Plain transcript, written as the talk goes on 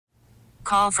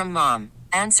call from mom.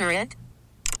 Answer it.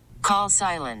 Call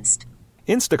silenced.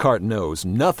 Instacart knows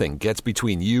nothing gets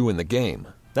between you and the game.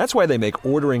 That's why they make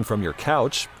ordering from your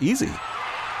couch easy.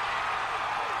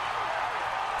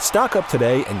 Stock up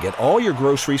today and get all your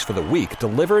groceries for the week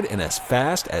delivered in as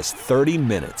fast as 30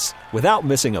 minutes without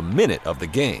missing a minute of the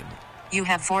game. You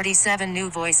have 47 new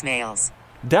voicemails.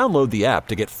 Download the app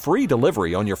to get free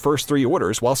delivery on your first 3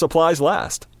 orders while supplies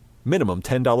last. Minimum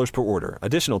 $10 per order.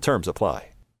 Additional terms apply.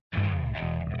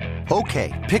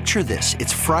 Okay, picture this.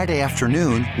 It's Friday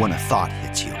afternoon when a thought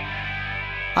hits you.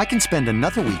 I can spend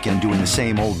another weekend doing the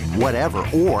same old whatever,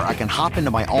 or I can hop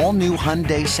into my all-new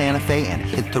Hyundai Santa Fe and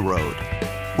hit the road.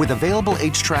 With available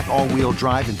H-Track all-wheel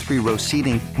drive and 3-row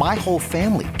seating, my whole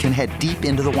family can head deep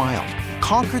into the wild.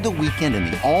 Conquer the weekend in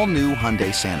the all-new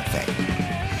Hyundai Santa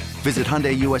Fe. Visit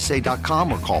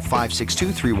HyundaiUSA.com or call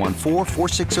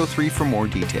 562-314-4603 for more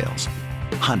details.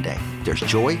 Hyundai, there's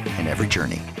joy in every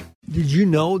journey. Did you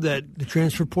know that the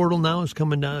transfer portal now is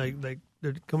coming down? Like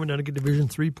they're coming down to get Division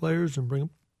III players and bring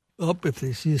them up if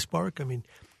they see a spark. I mean,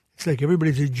 it's like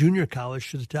everybody's a junior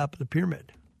college to the top of the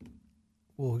pyramid.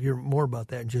 We'll hear more about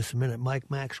that in just a minute. Mike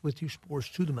Max with you, Sports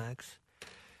to the Max.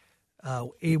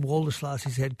 Abe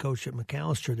Woldeslaus, head coach at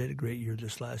McAllister. They had a great year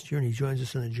this last year, and he joins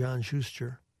us on the John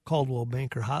Schuster Caldwell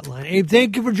Banker Hotline. Abe,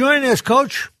 thank you for joining us,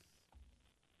 Coach.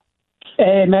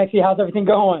 Hey, Maxie, how's everything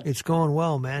going? It's going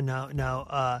well, man.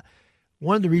 Now,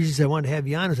 one of the reasons I wanted to have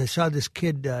you on is I saw this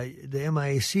kid, the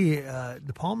MIAC,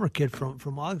 the Palmer kid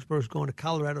from Augsburg, is going to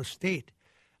Colorado State.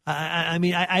 I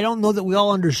mean, I don't know that we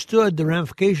all understood the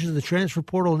ramifications of the transfer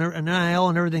portal and NIL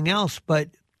and everything else, but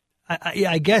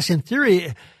I guess in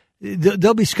theory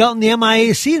they'll be scouting the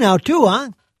MIAC now too, huh?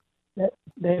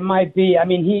 They might be. I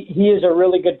mean, he is a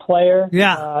really good player.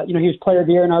 Yeah. He was player of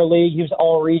the year in our league. He was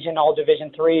all region, all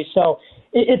Division III. So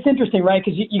it's interesting, right?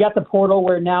 Because you got the portal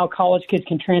where now college kids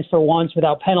can transfer once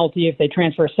without penalty. If they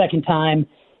transfer a second time,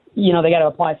 they got to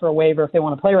apply for a waiver if they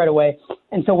want to play right away.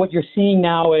 And so what you're seeing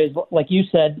now is, like you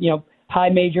said, high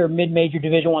major, mid-major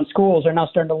Division I schools are now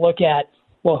starting to look at,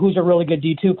 well, who's a really good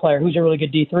D2 player, who's a really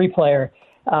good D3 player,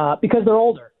 because they're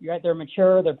older, right? They're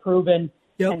mature, they're proven.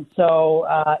 Yep. And so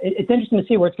it's interesting to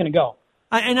see where it's going to go.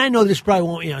 I know this probably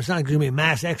won't, it's not going to be a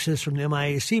mass exodus from the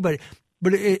MIAC, but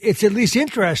it's at least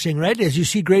interesting, right? As you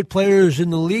see great players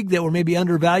in the league that were maybe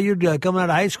undervalued coming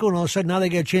out of high school, and all of a sudden now they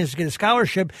get a chance to get a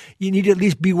scholarship, you need to at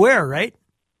least beware, right?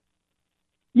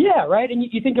 Yeah, right. And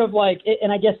you think of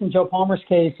and I guess in Joe Palmer's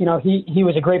case, he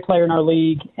was a great player in our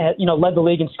league, led the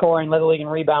league in scoring, led the league in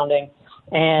rebounding.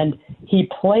 And he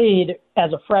played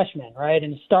as a freshman, right?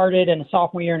 And started in a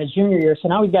sophomore year and his junior year. So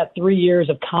now he's got 3 years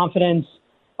of confidence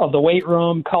of the weight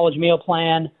room, college meal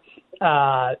plan.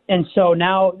 And so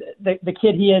now the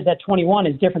kid he is at 21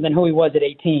 is different than who he was at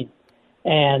 18.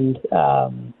 And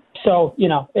so,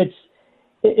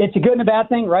 it's a good and a bad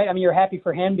thing, right? I mean, you're happy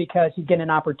for him because he's getting an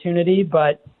opportunity,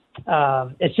 but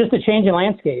it's just a changing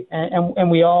landscape. And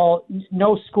we all,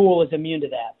 no school is immune to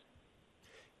that.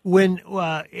 When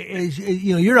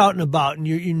you're out and about and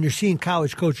you're seeing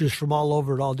college coaches from all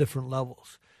over at all different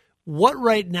levels, what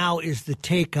right now is the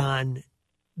take on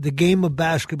the game of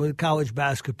basketball, college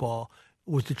basketball,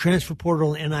 with the transfer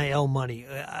portal and NIL money?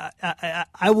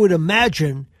 I would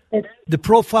imagine the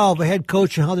profile of a head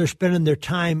coach and how they're spending their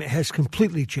time has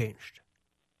completely changed.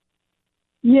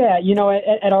 Yeah,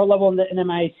 at our level in the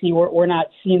MIAC, we're not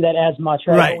seeing that as much,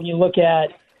 right? When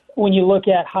you look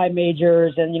at high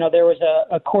majors, and there was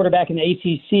a quarterback in the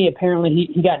ACC. Apparently,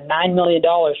 he got $9 million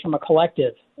from a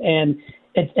collective, and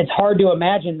it's hard to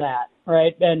imagine that,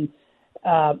 right? And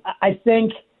I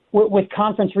think with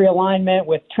conference realignment,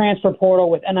 with transfer portal,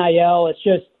 with NIL,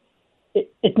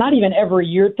 it's not even every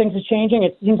year things are changing.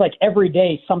 It seems like every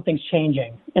day something's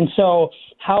changing. And so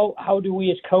how do we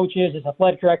as coaches, as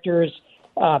athletic directors,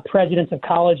 presidents of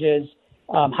colleges,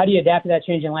 how do you adapt to that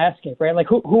changing landscape, right? Like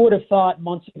who would have thought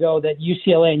months ago that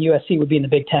UCLA and USC would be in the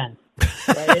Big Ten?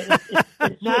 Right?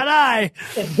 It's Not I.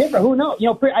 It's different. Who knows?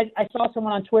 I saw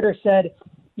someone on Twitter said,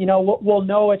 we'll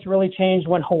know it's really changed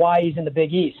when Hawaii's in the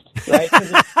Big East, right?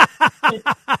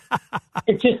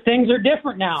 It's just things are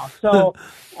different now. So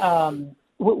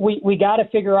we got to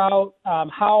figure out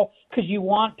how, because you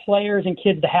want players and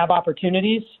kids to have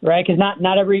opportunities, right? Because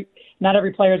not every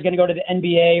player is going to go to the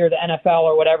NBA or the NFL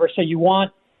or whatever. So you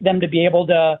want them to be able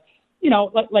to,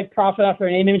 like profit off their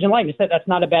name, image, and likeness. That's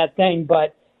not a bad thing,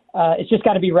 but it's just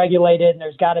got to be regulated, and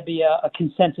there's got to be a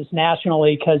consensus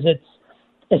nationally, because it's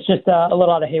just a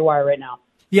little out of haywire right now.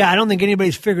 Yeah, I don't think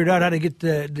anybody's figured out how to get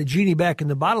the genie back in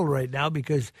the bottle right now,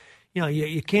 because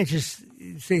you can't just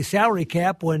say salary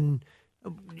cap when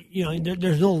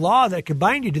there's no law that can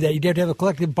bind you to that. You'd have to have a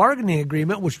collective bargaining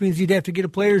agreement, which means you'd have to get a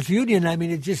players' union. I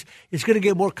mean, it's going to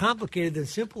get more complicated than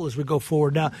simple as we go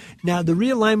forward. Now the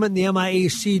realignment in the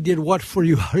MIAC did what for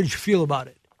you? How did you feel about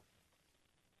it?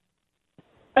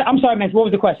 I'm sorry, Max. What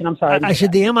was the question? I'm sorry. I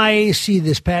said the MIAC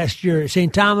this past year.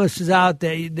 St. Thomas is out.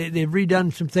 They've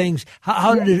redone some things.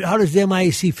 How does the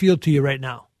MIAC feel to you right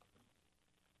now?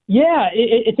 Yeah,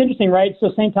 it's interesting, right?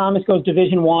 So St. Thomas goes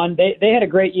Division I. They had a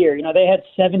great year. They had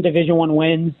 7 Division I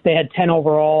wins. They had 10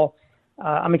 overall.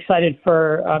 I'm excited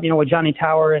for what Johnny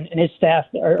Tower and his staff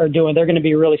are doing. They're going to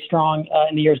be really strong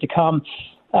in the years to come.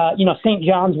 St.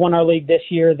 John's won our league this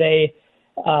year. They've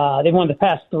won the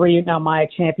past 3 now MIAC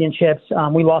championships.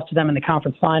 We lost to them in the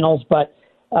conference finals, but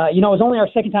it was only our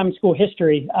second time in school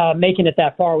history making it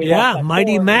that far.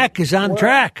 Mighty Mac is on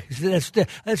track. That's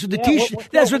what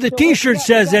the T-shirt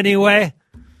says anyway.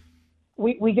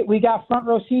 We got front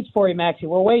row seats for you, Maxie.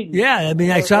 We're waiting. Yeah, I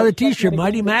mean, I saw the T-shirt.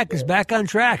 Mighty Mac is back on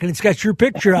track, and it's got your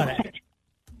picture on it.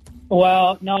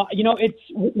 Well, no, it's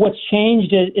what's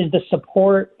changed is the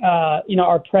support.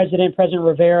 Our President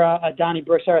Rivera, Donnie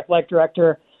Brooks, our athletic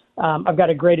director. I've got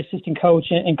a great assistant coach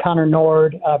in Connor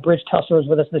Nord. Bridge Tussler is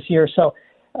with us this year. So,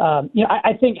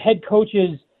 I think head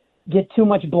coaches get too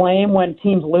much blame when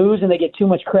teams lose, and they get too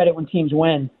much credit when teams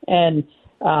win. And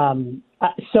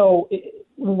so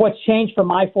what's changed for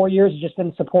my 4 years has just been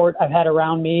the support I've had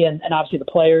around me, and obviously the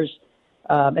players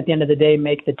at the end of the day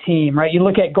make the team, right? You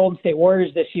look at Golden State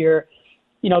Warriors this year,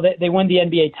 they won the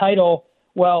NBA title.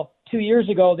 Well, 2 years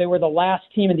ago, they were the last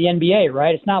team in the NBA,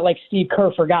 right? It's not like Steve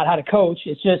Kerr forgot how to coach.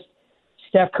 It's just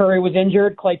Steph Curry was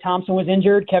injured, Klay Thompson was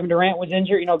injured, Kevin Durant was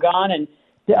injured, gone, and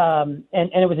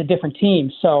it was a different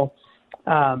team. So,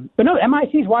 but no,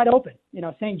 MIC is wide open.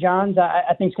 St. John's,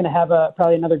 I think is going to have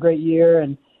probably another great year,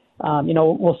 and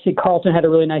we'll see. Carleton had a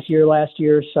really nice year last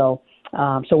year, so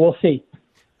we'll see.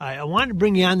 I wanted to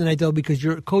bring you on tonight though because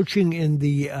you're coaching in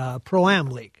the Pro-Am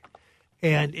League,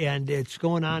 and it's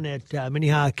going on at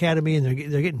Minnehaha Academy, and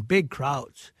they're getting big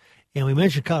crowds. And we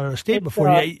mentioned Colorado State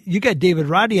before. You got David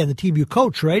Roddy on the team you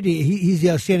coach, right? He's the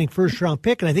outstanding first-round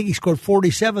pick, and I think he scored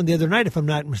 47 the other night, if I'm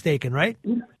not mistaken, right?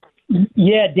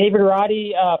 Yeah, David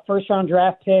Roddy, first-round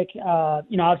draft pick.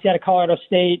 Obviously out of Colorado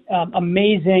State,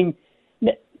 amazing.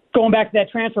 Going back to that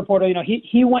transfer portal,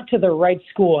 he went to the right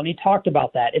school, and he talked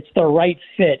about that. It's the right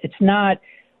fit. It's not,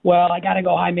 I got to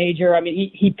go high major. I mean,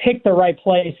 he picked the right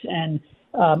place, and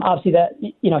obviously that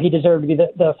he deserved to be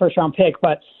the first-round pick,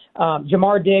 but.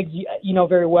 Jamar Diggs,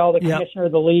 very well, the commissioner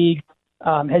of the league,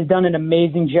 has done an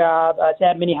amazing job. It's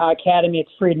at Minnehaha Academy. It's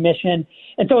free admission.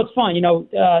 And so it's fun.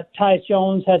 Tyus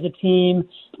Jones has a team.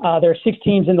 There are 6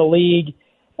 teams in the league.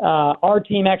 Our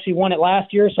team actually won it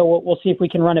last year, so we'll see if we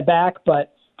can run it back.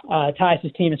 But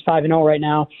Tyus' team is 5-0 right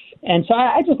now. And so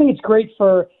I just think it's great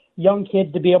for young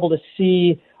kids to be able to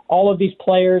see all of these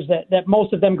players that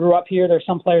most of them grew up here. There's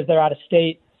some players that are out of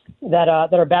state that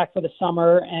are back for the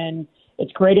summer, and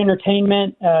it's great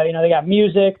entertainment. They got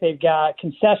music, they've got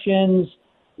concessions,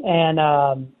 and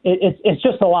it's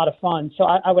just a lot of fun. So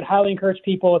I would highly encourage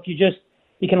people, if you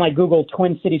can Google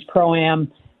Twin Cities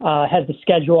Pro-Am, has the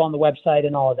schedule on the website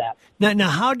and all of that. Now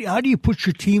how do you put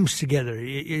your teams together?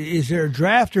 Is there a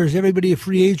draft, or is everybody a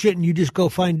free agent and you just go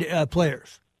find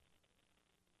players?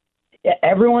 Yeah,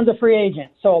 everyone's a free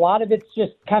agent. So a lot of it's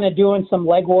just kind of doing some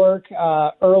legwork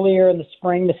earlier in the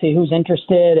spring to see who's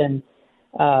interested. And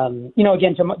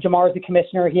again, Jamar is the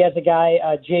commissioner. He has a guy,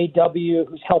 JW,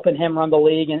 who's helping him run the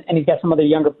league, and he's got some other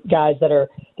younger guys they're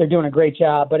doing a great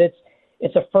job. But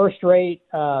it's a first-rate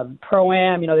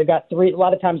Pro-Am. They've got a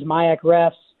lot of times MIAC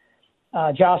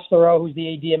refs. Josh Thoreau, who's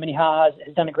the AD at Minnehaha,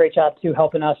 has done a great job too,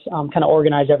 helping us kind of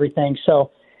organize everything.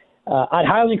 So I'd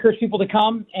highly encourage people to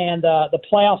come, and the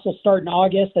playoffs will start in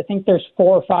August. I think there's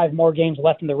 4 or 5 more games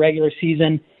left in the regular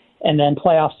season. And then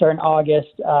playoffs start in August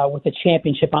with the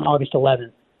championship on August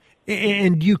 11th.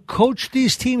 And do you coach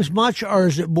these teams much, or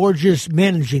is it more just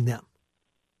managing them?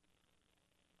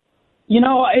 We're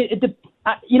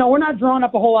not drawing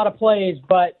up a whole lot of plays,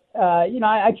 but,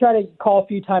 I try to call a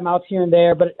few timeouts here and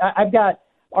there. But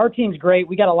our team's great.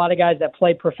 We got a lot of guys that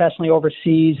play professionally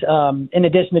overseas. In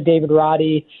addition to David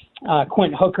Roddy,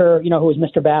 Quentin Hooker, who was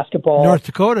Mr. Basketball. North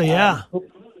Dakota, yeah.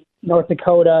 North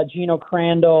Dakota, Gino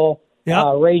Crandall. Yep.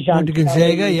 Rajon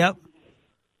Gonzaga, yep.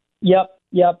 Yep.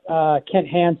 Kent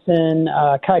Hansen,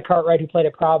 Kai Cartwright, who played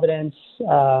at Providence,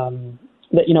 a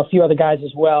few other guys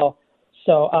as well.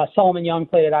 So Solomon Young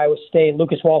played at Iowa State.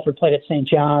 Lucas Walford played at St.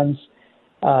 John's.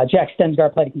 Jack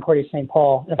Stensgaard played at Concordia St.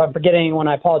 Paul. And if I'm forgetting anyone,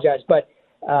 I apologize. But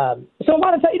so a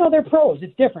lot of times, they're pros.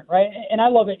 It's different, right? And I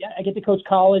love it. I get to coach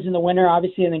college in the winter,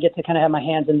 obviously, and then get to kind of have my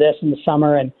hands in this in the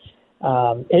summer. And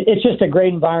It's just a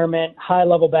great environment,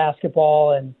 high-level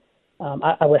basketball, and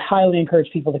I would highly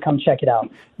encourage people to come check it out.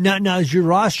 Now, is your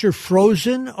roster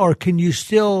frozen, or can you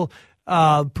still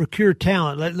procure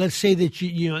talent? Let's say that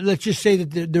let's just say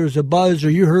that there's a buzz,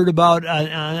 or you heard about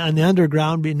on the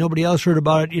underground, but nobody else heard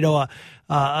about it.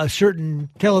 A certain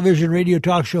television radio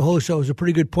talk show host that was a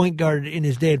pretty good point guard in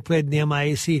his day and played in the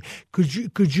MIAC.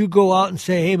 Could you go out and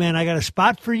say, hey man, I got a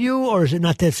spot for you, or is it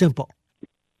not that simple?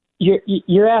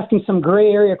 You're asking some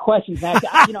gray area questions. Now, you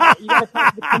got to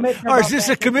talk to the commissioner. Or is this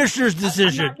a commissioner's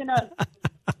decision?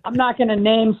 I'm not going to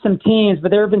name some teams, but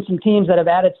there have been some teams that have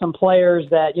added some players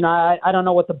that I don't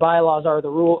know what the bylaws are, the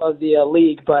rule of the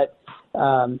league, but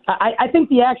I think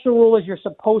the actual rule is you're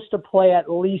supposed to play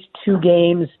at least 2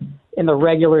 games in the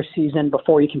regular season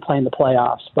before you can play in the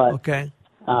playoffs. But okay.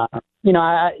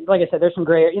 Like I said, there's some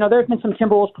gray. There's been some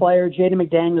Timberwolves players. Jaden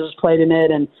McDaniels has played in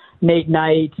it, and Nate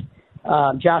Knight.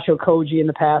 Josh Okogie in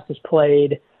the past has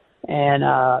played, and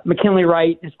McKinley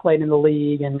Wright has played in the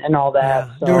league and all that.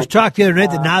 Yeah. So, there was talk the other night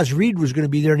that Naz Reid was going to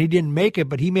be there, and he didn't make it,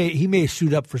 but he may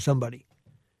suit up for somebody.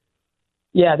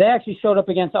 Yeah, they actually showed up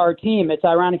against our team. It's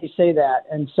ironic you say that,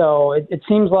 and so it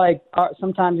seems like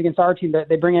sometimes against our team that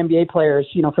they bring NBA players,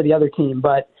 for the other team,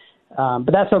 but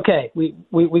that's okay. We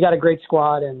got a great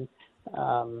squad, and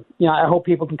I hope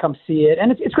people can come see it,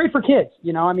 and it's great for kids.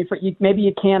 Maybe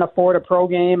you can't afford a pro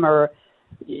game or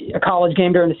a college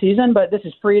game during the season, but this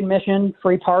is free admission,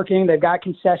 free parking. They've got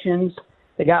concessions,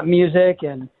 they got music,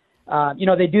 and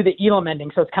they do the Elam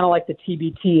ending, so it's kind of like the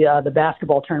TBT, the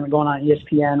basketball tournament going on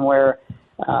ESPN, where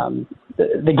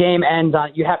the game ends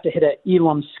on. You have to hit an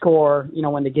Elam score,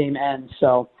 when the game ends.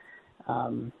 So.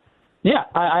 Yeah,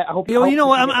 I hope. I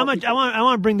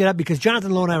want to bring that up because Jonathan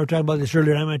Lowe and I were talking about this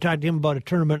earlier, and I'm going to talk to him about a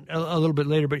tournament a little bit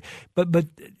later. But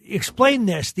explain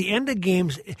this: the end of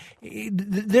games.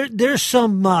 There's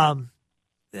some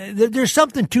there's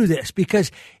something to this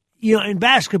because in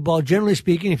basketball, generally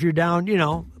speaking, if you're down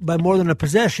by more than a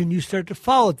possession, you start to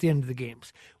foul at the end of the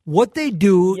games. What they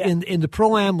do in the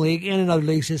Pro-Am League and in other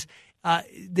leagues is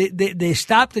they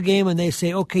stop the game and they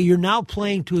say, okay, you're now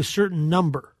playing to a certain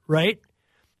number, right?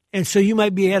 And so you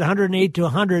might be at 108 to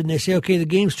 100, and they say, okay, the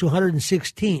game's to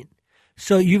 116.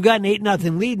 So you've got an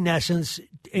 8-0 lead in essence,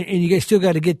 and you guys still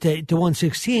got to get to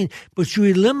 116, but you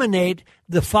eliminate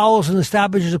the fouls and the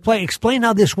stoppages of play. Explain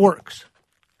how this works.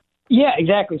 Yeah,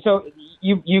 exactly. So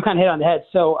you kind of hit on the head.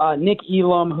 So Nick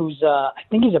Elam, who's I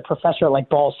think he's a professor at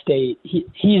Ball State,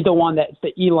 he's the one that's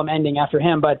the Elam ending after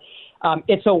him. But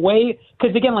it's a way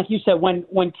because again, like you said,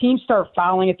 when teams start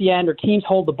fouling at the end or teams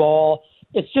hold the ball,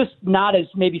 it's just not as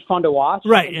maybe fun to watch.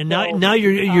 Right, and now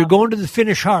you're going to the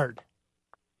finish hard.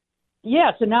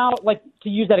 Yeah, so now, to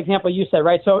use that example you said,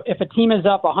 right? So if a team is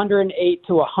up 108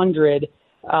 to 100,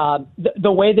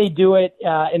 the way they do it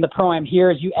in the Pro-Am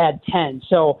here is you add 10.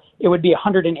 So it would be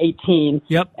 118.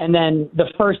 Yep. And then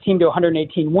the first team to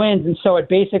 118 wins. And so it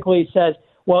basically says,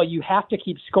 well, you have to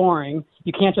keep scoring.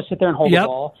 You can't just sit there and hold the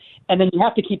ball. And then you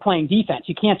have to keep playing defense.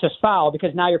 You can't just foul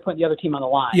because now you're putting the other team on the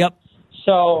line. Yep.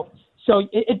 So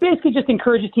it basically just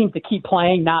encourages teams to keep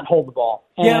playing, not hold the ball.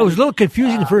 And, it was a little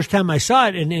confusing the first time I saw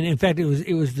it, and in fact, it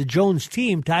was the Jones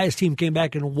team, Ty's team, came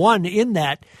back and won in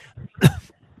that.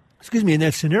 Excuse me, in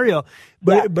that scenario.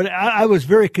 But I was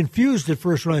very confused at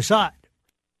first when I saw it.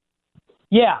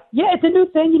 Yeah, it's a new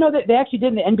thing. They actually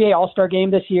did in the NBA All-Star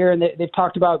Game this year, and they've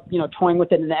talked about toying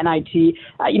with it in the NIT.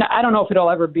 I don't know if it'll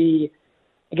ever be.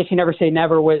 I guess you never say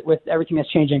never with everything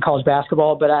that's changing in college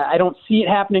basketball, but I don't see it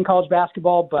happening in college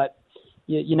basketball. But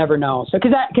you never know. So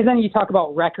because then you talk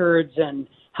about records and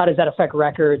how does that affect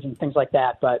records and things like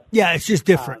that. But yeah, it's just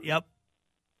different. Yep.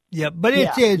 But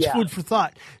it's food for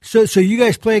thought. So you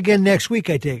guys play again next week,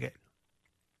 I take it.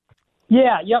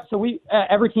 Yeah. Yep. So we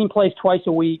every team plays twice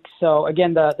a week. So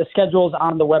again, the schedule's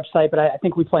on the website, but I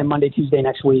think we play Monday, Tuesday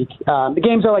next week. The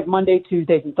games are Monday,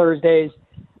 Tuesdays, and Thursdays,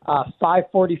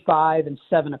 5:45 and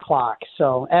 7 o'clock.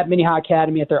 So at Minnehaha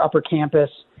Academy at their upper campus,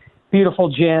 beautiful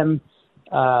gym.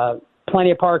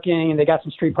 Plenty of parking, and they got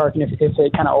some street parking if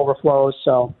it kind of overflows.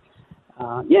 So,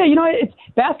 it's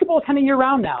basketball kind of year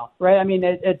round now, right? I mean,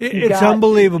 it's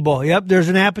unbelievable. Yep, there's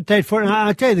an appetite for it. And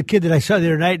I'll tell you, the kid that I saw the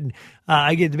other night, and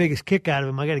I get the biggest kick out of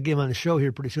him. I got to get him on the show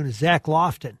here pretty soon. Is Zach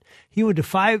Lofton. He went to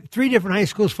 3 different high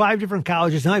schools, 5 different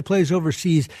colleges. Now he plays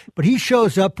overseas, but he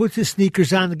shows up, puts his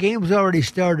sneakers on. The game's already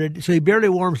started, so he barely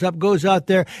warms up. Goes out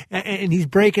there and he's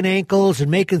breaking ankles and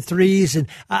making threes. And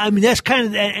I mean, that's kind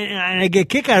of, and I get a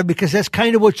kick out of it because that's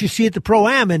kind of what you see at the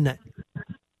Pro-Am, isn't it?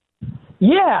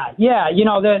 Yeah.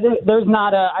 There's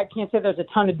not I can't say there's a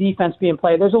ton of defense being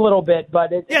played. There's a little bit,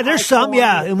 but there's some.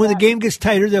 And when the game gets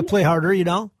tighter, they'll play harder.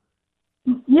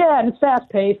 Yeah, and it's fast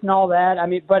paced and all that. I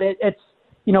mean, but it's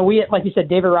we, like you said,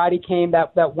 David Roddy came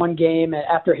that one game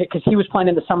after because he was playing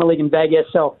in the summer league in Vegas,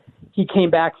 so he came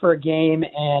back for a game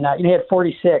and he had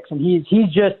 46, and he's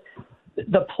just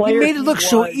the player. He made it look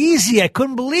so easy. I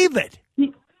couldn't believe it.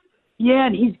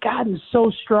 And he's gotten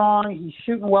so strong. He's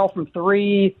shooting well from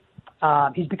three.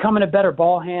 He's becoming a better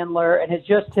ball handler, and it's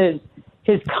just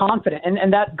his confidence.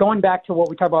 And that going back to what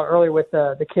we talked about earlier with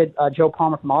the kid Joe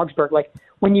Palmer from Augsburg, like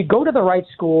when you go to the right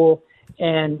school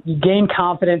and you gain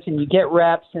confidence and you get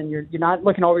reps and you're not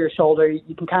looking over your shoulder,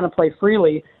 you can kind of play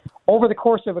freely. Over the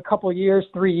course of a couple of years,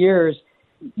 3 years,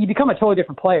 you become a totally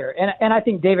different player. And I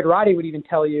think David Roddy would even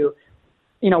tell you,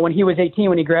 when he was 18,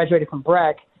 when he graduated from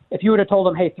Breck, if you would have told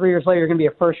him, hey, 3 years later you're going to be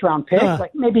a first-round pick,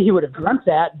 like maybe he would have dreamt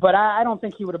that, but I don't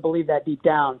think he would have believed that deep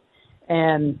down.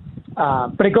 And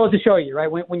but it goes to show you, right,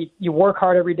 when you work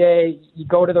hard every day, you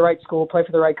go to the right school, play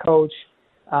for the right coach,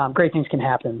 great things can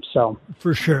happen. So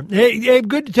for sure. Hey, Abe,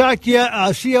 good to talk to you.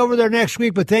 I'll see you over there next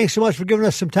week, but thanks so much for giving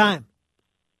us some time.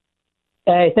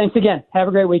 Hey, thanks again. Have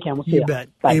a great weekend. We'll see you. You bet.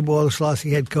 Bye. Abe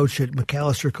Wolislawski, head coach at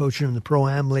McAllister, coaching in the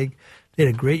Pro-Am League. They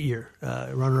had a great year,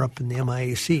 runner-up in the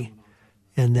MIAC.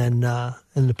 And then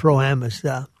in the Pro-Am is,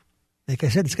 like I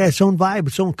said, it's got its own vibe,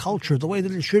 its own culture, the way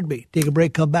that it should be. Take a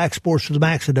break, come back. Sports to the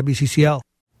Max at WCCO.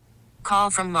 Call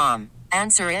from mom.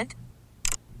 Answer it.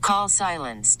 Call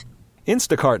silenced.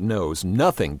 Instacart knows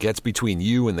nothing gets between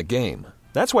you and the game.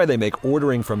 That's why they make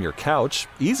ordering from your couch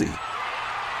easy.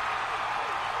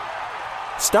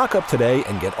 Stock up today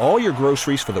and get all your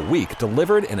groceries for the week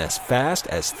delivered in as fast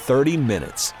as 30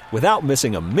 minutes without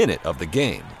missing a minute of the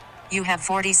game. You have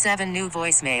 47 new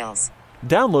voicemails.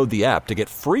 Download the app to get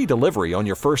free delivery on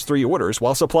your first 3 orders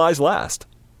while supplies last.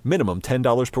 Minimum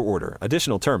 $10 per order.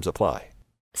 Additional terms apply.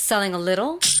 Selling a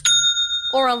little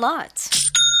or a lot?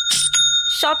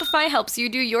 Shopify helps you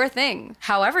do your thing,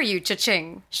 however you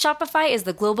cha-ching. Shopify is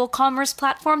the global commerce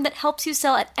platform that helps you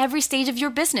sell at every stage of your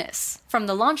business. From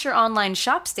the launch your online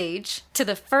shop stage, to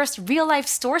the first real-life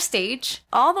store stage,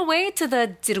 all the way to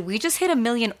the did we just hit 1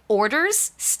 million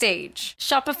orders stage.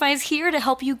 Shopify's here to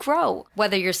help you grow.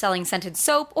 Whether you're selling scented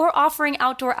soap or offering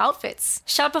outdoor outfits,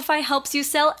 Shopify helps you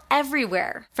sell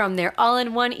everywhere. From their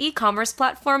all-in-one e-commerce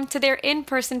platform to their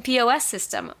in-person POS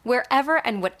system, wherever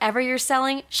and whatever you're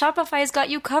selling, Shopify's got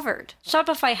you covered.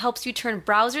 Shopify helps you turn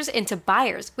browsers into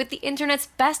buyers with the internet's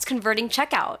best converting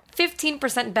checkout.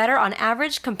 15% better on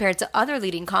average compared to other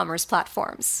leading commerce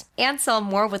platforms. And sell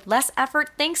more with less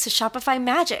effort thanks to Shopify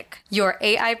Magic, your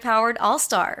AI-powered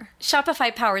all-star.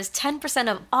 Shopify powers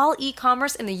 10% of all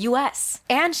e-commerce in the U.S.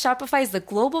 And Shopify is the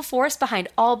global force behind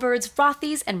Allbirds,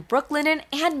 Rothy's, and Brooklinen,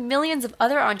 and millions of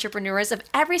other entrepreneurs of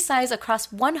every size across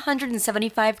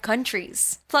 175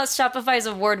 countries. Plus, Shopify's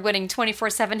award-winning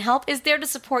 24/7 help is there to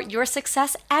support your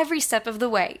success every step of the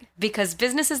way. Because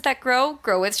businesses that grow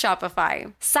with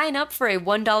Shopify. Sign up for a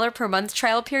 $1 per month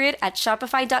trial period at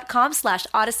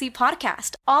shopify.com/Odyssey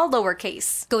Podcast, all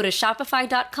lowercase. Go to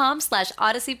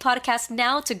shopify.com/Odyssey Podcast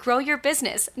now to grow your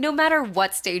business, no matter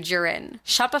what stage you're in.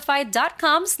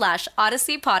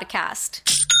 Shopify.com/Odyssey Podcast.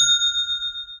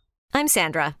 I'm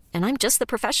Sandra, and I'm just the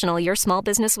professional your small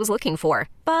business was looking for.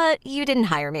 But you didn't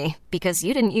hire me because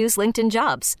you didn't use LinkedIn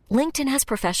Jobs. LinkedIn has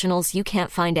professionals you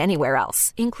can't find anywhere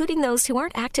else, including those who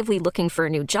aren't actively looking for a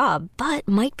new job, but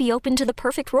might be open to the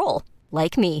perfect role,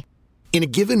 like me. In a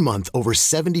given month, over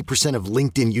 70% of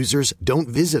LinkedIn users don't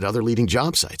visit other leading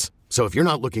job sites. So if you're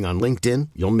not looking on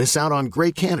LinkedIn, you'll miss out on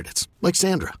great candidates like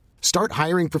Sandra. Start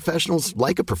hiring professionals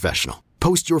like a professional.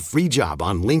 Post your free job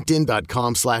on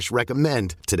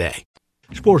linkedin.com/recommend today.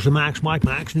 Sports the Max, Mike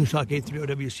Max, News Talk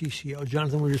 830 WCCO.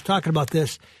 Jonathan, we were just talking about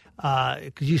this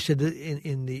because you said that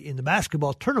in the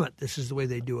basketball tournament, this is the way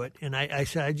they do it. And I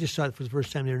said I just saw it for the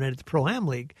first time the other night at the Pro-Am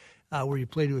League where you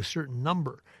play to a certain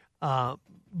number.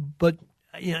 But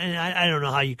and I don't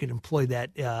know how you can employ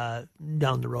that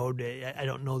down the road. I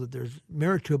don't know that there's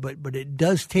merit to it, but it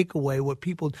does take away what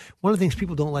people. One of the things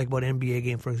people don't like about an NBA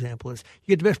game, for example, is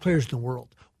you get the best players in the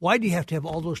world. Why do you have to have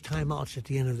all those timeouts at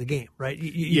the end of the game, right?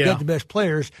 You got the best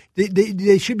players.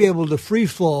 They should be able to free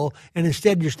flow, and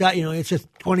instead you're it's a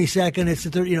 20-second, it's a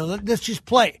 30. Let's just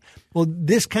play. Well,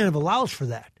 this kind of allows for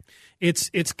that.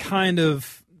 It's kind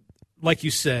of like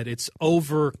you said. It's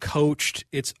over coached.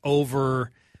 It's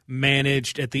over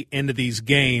managed at the end of these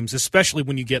games, especially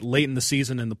when you get late in the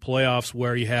season in the playoffs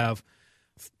where you have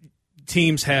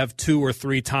teams have 2 or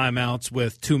 3 timeouts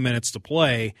with 2 minutes to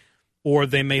play, or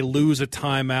they may lose a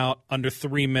timeout under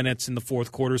 3 minutes in the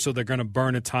fourth quarter, so they're going to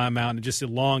burn a timeout, and it just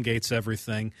elongates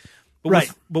everything.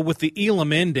 But with the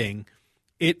Elam ending,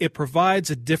 it provides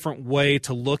a different way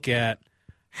to look at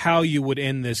how you would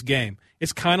end this game.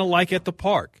 It's kind of like at the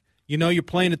park. You know you're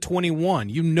playing to 21.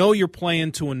 You know you're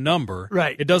playing to a number.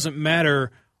 Right. It doesn't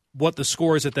matter what the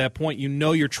score is at that point. You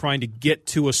know you're trying to get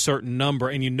to a certain number,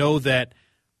 and you know that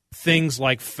things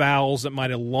like fouls that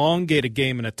might elongate a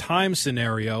game in a time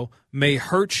scenario may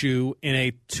hurt you in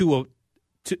a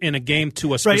game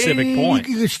to a specific point.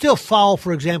 You could still foul,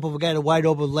 for example, if a guy had a wide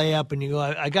open layup and you go,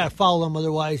 I got to foul him,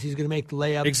 otherwise he's going to make the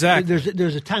layup. Exactly.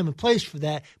 There's a time and place for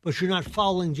that, but you're not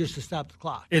fouling just to stop the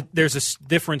clock. There's a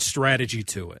different strategy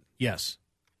to it, yes.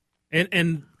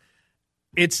 And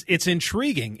it's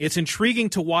intriguing. It's intriguing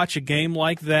to watch a game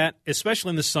like that,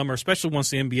 especially in the summer, especially once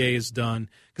the NBA is done,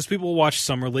 because people will watch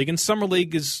Summer League, and Summer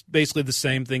League is basically the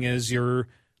same thing as your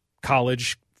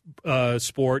college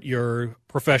sport, your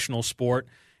professional sport.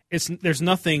 There's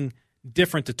nothing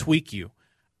different to tweak you.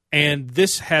 And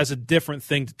this has a different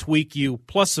thing to tweak you,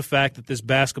 plus the fact that this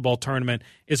basketball tournament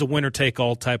is a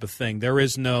winner-take-all type of thing. There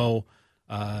is no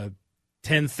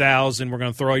 10,000. We're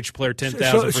going to throw each player 10,000 for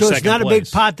second place. So it's not a big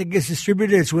pot that gets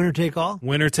distributed. It's winner-take-all?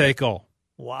 Winner-take-all.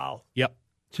 Wow. Yep.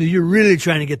 So you're really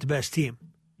trying to get the best team.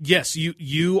 Yes,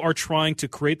 you are trying to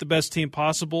create the best team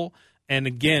possible. And,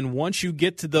 again, once you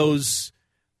get to those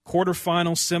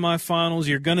quarterfinals, semifinals,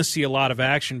 you're going to see a lot of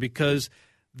action because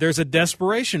there's a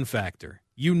desperation factor.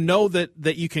 You know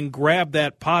that you can grab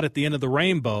that pot at the end of the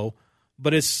rainbow,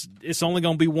 but it's only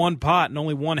going to be one pot and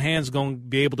only one hand's going to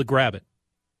be able to grab it.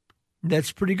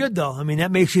 That's pretty good, though. I mean,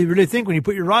 that makes you really think when you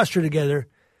put your roster together,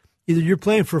 either you're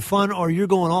playing for fun or you're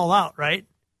going all out, right?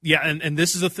 Yeah, and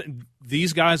this is a thing.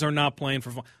 These guys are not playing for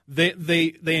fun.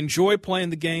 They enjoy playing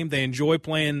the game. They enjoy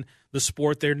playing the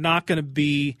sport. They're not going to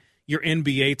be your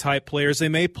NBA-type players. They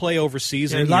may play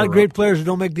overseas. A lot of great players that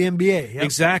don't make the NBA. Yep.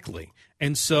 Exactly.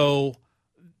 And so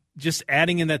just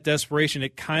adding in that desperation,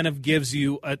 it kind of gives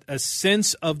you a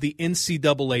sense of the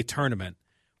NCAA tournament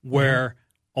where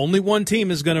only one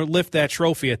team is going to lift that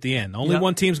trophy at the end. Only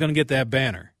one team is going to get that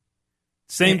banner.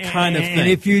 Same kind of thing. And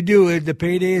if you do it, the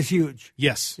payday is huge.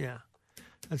 Yes. Yeah.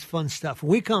 That's fun stuff.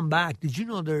 When we come back, did you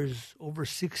know there's over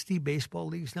 60 baseball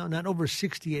leagues now? Not over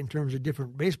 60 in terms of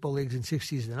different baseball leagues, and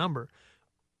 60 is the number.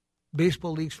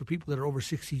 Baseball leagues for people that are over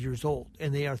 60 years old,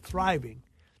 and they are thriving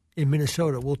in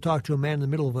Minnesota. We'll talk to a man in the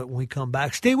middle of it when we come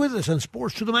back. Stay with us on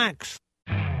Sports to the Max.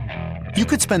 You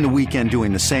could spend the weekend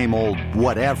doing the same old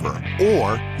whatever,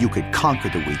 or you could conquer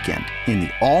the weekend in the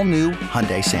all-new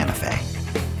Hyundai Santa Fe.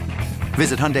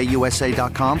 Visit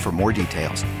HyundaiUSA.com for more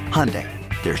details. Hyundai.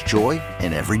 There's joy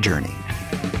in every journey.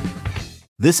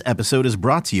 This episode is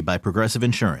brought to you by Progressive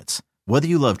Insurance. Whether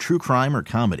you love true crime or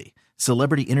comedy,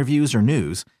 celebrity interviews or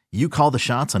news, you call the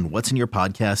shots on what's in your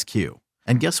podcast queue.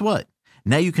 And guess what?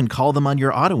 Now you can call them on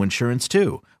your auto insurance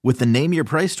too with the Name Your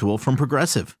Price tool from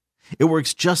Progressive. It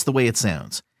works just the way it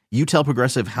sounds. You tell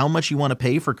Progressive how much you want to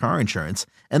pay for car insurance,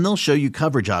 and they'll show you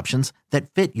coverage options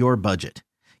that fit your budget.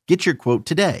 Get your quote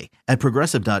today at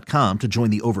Progressive.com to join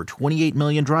the over 28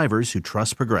 million drivers who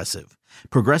trust Progressive.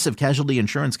 Progressive Casualty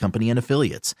Insurance Company and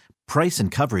Affiliates. Price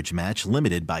and coverage match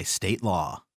limited by state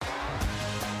law.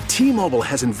 T-Mobile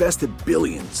has invested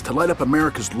billions to light up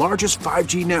America's largest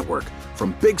 5G network,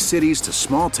 from big cities to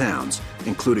small towns,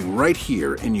 including right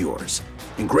here in yours.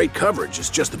 And great coverage is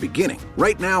just the beginning.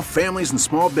 Right now, families and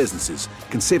small businesses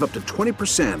can save up to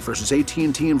 20% versus AT&T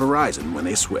and Verizon when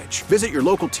they switch. Visit your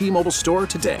local T-Mobile store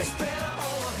today.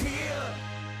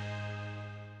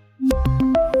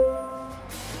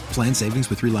 Plan savings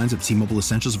with 3 lines of T-Mobile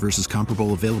Essentials versus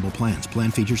comparable available plans.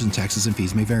 Plan features and taxes and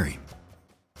fees may vary.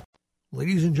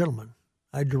 Ladies and gentlemen,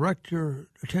 I direct your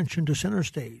attention to center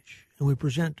stage, and we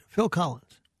present Phil Collins.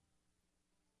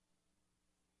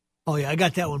 Oh, yeah, I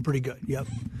got that one pretty good. Yep,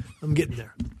 I'm getting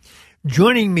there.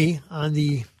 Joining me on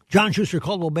the John Schuster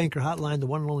Coldwell Banker Hotline, the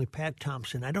one and only Pat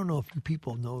Thompson. I don't know if you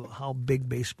people know how big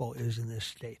baseball is in this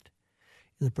state,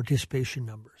 in the participation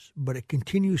numbers, but it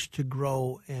continues to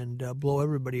grow and blow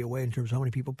everybody away in terms of how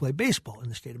many people play baseball in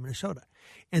the state of Minnesota.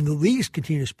 And the leagues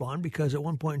continue to spawn because at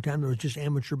one point in time there was just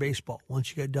amateur baseball. Once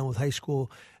you got done with high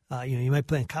school, you might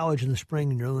play in college in the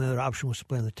spring, and your only other option was to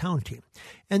play on the town team.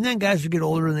 And then guys would get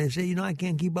older, and they say, I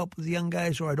can't keep up with the young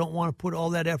guys, or I don't want to put all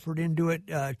that effort into it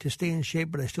to stay in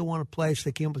shape, but I still want to play, so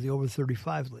they came up with the Over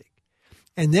 35 League.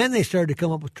 And then they started to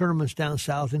come up with tournaments down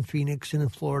south in Phoenix and in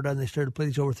Florida, and they started to play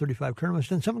these Over 35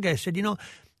 tournaments. And some guys said,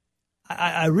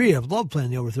 I really have loved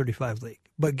playing the Over 35 League,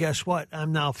 but guess what?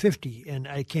 I'm now 50, and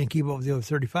I can't keep up with the Over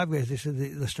 35 guys. They said,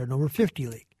 let's start an Over 50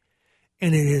 League.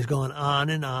 And it has gone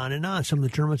on and on and on. Some of the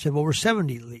tournaments have over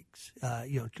 70 leagues,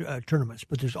 tournaments.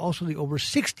 But there's also the over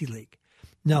 60 league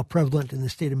now prevalent in the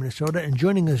state of Minnesota. And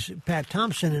joining us, Pat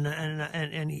Thompson,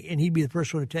 and he'd be the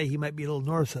first one to tell you he might be a little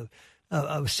north of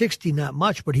of 60, not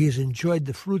much, but he has enjoyed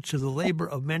the fruits of the labor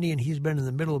of many, and he's been in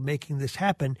the middle of making this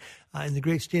happen in the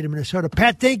great state of Minnesota.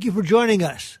 Pat, thank you for joining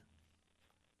us.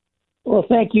 Well,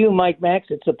 thank you, Mike Max.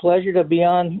 It's a pleasure to be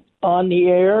on the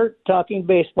air talking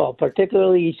baseball,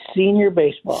 particularly senior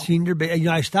baseball.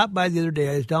 I stopped by the other day.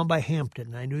 I was down by Hampton.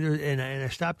 And I knew and I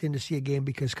stopped in to see a game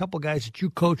because a couple guys that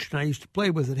you coached and I used to play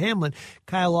with at Hamlin,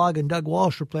 Kyle Ogg and Doug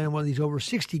Walsh, were playing one of these over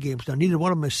 60 games. Now, neither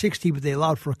one of them is 60, but they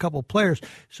allowed for a couple players.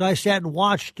 So I sat and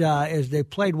watched as they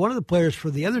played. One of the players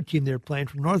for the other team they were playing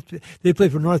they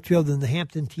played for Northfield, and the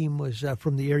Hampton team was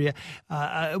from the area.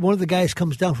 One of the guys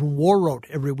comes down from War Road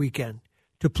every weekend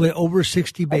to play over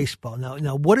 60 baseball.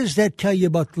 Now, what does that tell you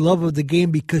about the love of the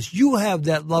game? Because you have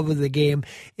that love of the game,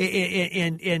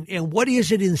 and what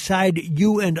is it inside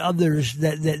you and others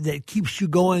that keeps you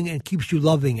going and keeps you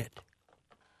loving it?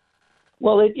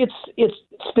 Well, it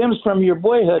stems from your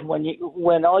boyhood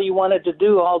when all you wanted to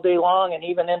do all day long and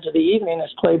even into the evening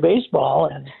is play baseball.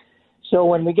 And so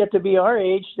when we get to be our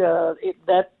age,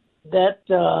 that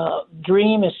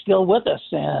dream is still with us.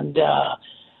 And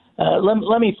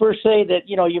let me first say that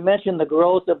you mentioned the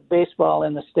growth of baseball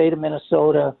in the state of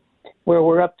Minnesota, where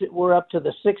we're up to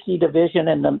the 60 division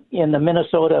in the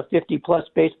Minnesota 50-plus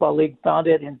baseball league,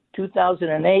 founded in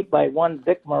 2008 by one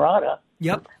Vic Murata.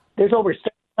 Yep. There's over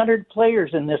 700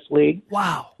 players in this league.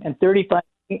 Wow. And 35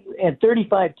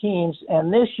 teams.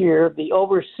 And this year, the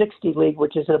over 60 league,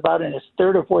 which is about in its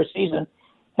third or fourth season,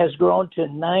 has grown to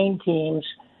 9 teams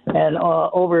and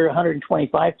over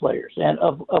 125 players, and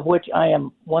of which I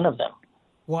am one of them.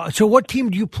 Wow. So what team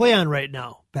do you play on right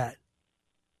now, Pat?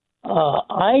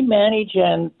 I manage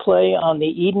and play on the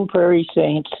Eden Prairie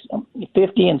Saints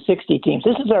 50 and 60 teams.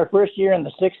 This is our first year in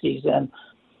the 60s, and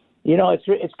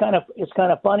it's kind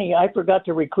of funny. I forgot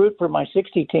to recruit for my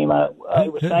 60 team. I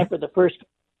was signed for the first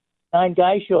 9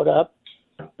 guys showed up.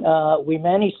 We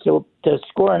managed to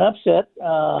score an upset,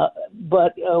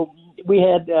 but we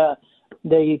had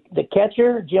the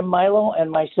catcher Jim Milo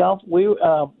and myself.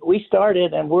 We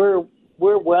started, and we're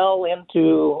well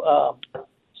into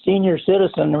senior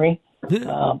citizenry.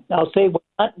 I'll say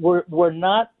we're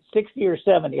not 60 or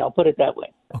 70. I'll put it that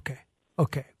way.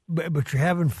 Okay. But you're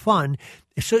having fun.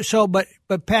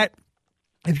 But Pat,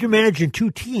 if you're managing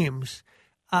 2 teams,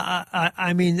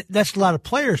 I mean, that's a lot of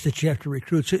players that you have to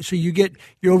recruit. So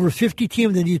you're over 50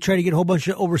 teams, then you try to get a whole bunch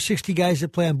of over 60 guys that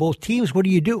play on both teams. What do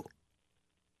you do?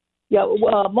 Yeah,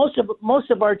 most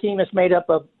of our team is made up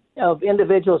of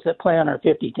individuals that play on our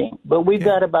 50 team, but we've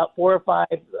got about 4 or 5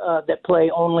 that play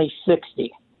only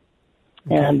 60,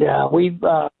 and we've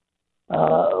won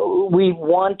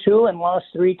 2 and lost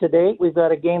 3 to date. We've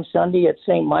got a game Sunday at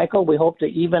St. Michael. We hope to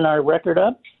even our record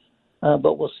up,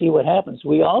 but we'll see what happens.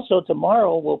 We also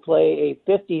tomorrow will play a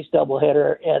 50s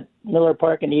doubleheader at Miller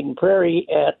Park in Eden Prairie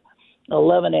at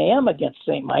 11 a.m. against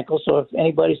St. Michael. So if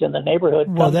anybody's in the neighborhood,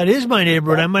 well, that is my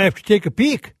neighborhood. I might have to take a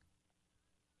peek.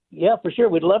 Yeah, for sure.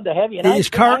 We'd love to have you. Is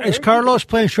Carlos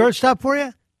playing shortstop for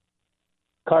you?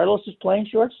 Carlos is playing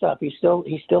shortstop. He's still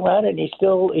at it. And he's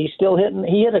still hitting.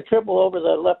 He hit a triple over the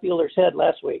left fielder's head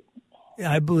last week.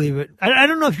 Yeah, I believe it. I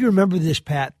don't know if you remember this,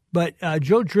 Pat, but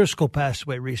Joe Driscoll passed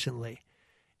away recently,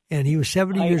 and he was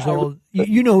 70 years old.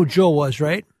 You know who Joe was,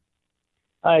 right?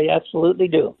 I absolutely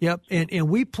do. Yep, and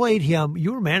we played him.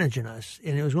 You were managing us,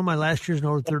 and it was one of my last years in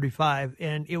over 35,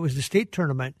 and it was the state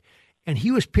tournament, and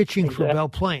he was pitching for Belle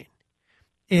Plaine.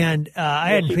 And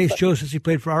I hadn't faced Joe since he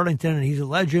played for Arlington, and he's a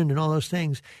legend and all those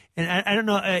things. And I don't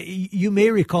know, you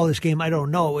may recall this game. I don't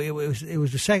know. It was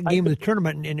the second game of the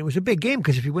tournament, and it was a big game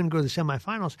because if you wouldn't go to the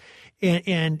semifinals,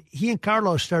 and he and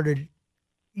Carlos started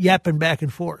yapping back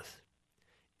and forth.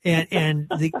 And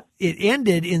it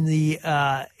ended in the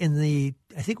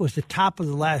I think it was the top of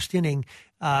the last inning.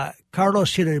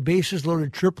 Carlos hit a bases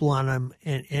loaded triple on him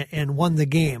and won the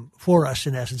game for us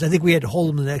in essence. I think we had to hold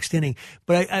him the next inning.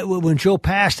 But when Joe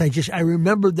passed, I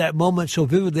remembered that moment so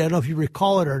vividly. I don't know if you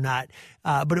recall it or not,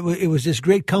 but it was this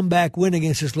great comeback win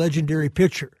against this legendary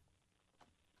pitcher.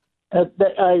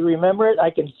 I remember it. I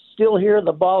can still hear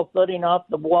the ball thudding off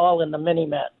the wall in the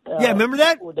mini-mat. Yeah, remember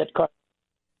that?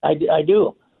 I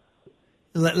do.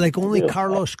 Like only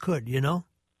Carlos could, you know?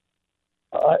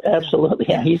 Absolutely.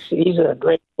 Yeah, he's a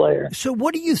great player. So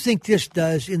what do you think this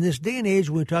does in this day and age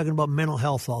when we're talking about mental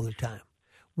health all the time?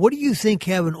 What do you think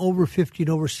having over 50 and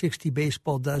over 60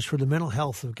 baseball does for the mental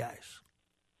health of guys?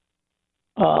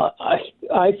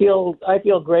 I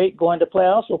feel great going to play.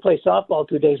 I also play softball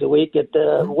 2 days a week at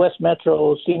the West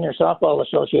Metro Senior Softball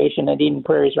Association at Eden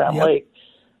Prairies Round Lake.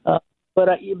 But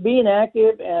being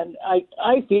active, and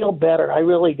I feel better. I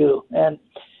really do. And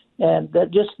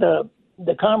just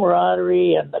the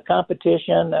camaraderie and the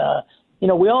competition.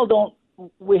 We all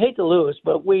we hate to lose,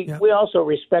 but we also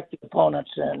respect the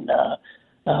opponents. And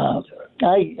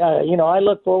I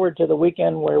look forward to the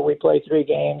weekend where we play 3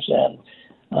 games,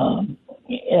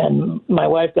 and my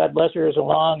wife, God bless her, is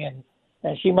along, and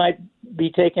she might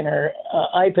be taking her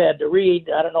iPad to read.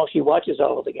 I don't know if she watches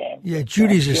all of the games. Yeah,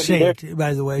 Judy's a saint,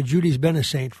 by the way. Judy's been a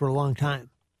saint for a long time.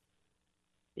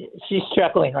 She's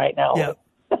chuckling right now.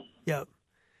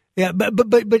 Yeah, but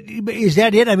is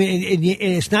that it? I mean, and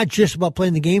it's not just about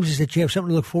playing the games. Is that you have something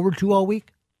to look forward to all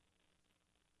week?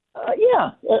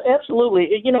 Yeah, absolutely.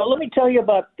 Let me tell you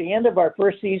about the end of our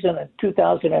first season in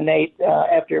 2008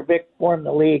 after Vic formed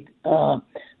the league.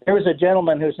 There was a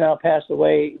gentleman who's now passed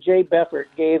away, Jay Beffert,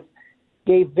 gave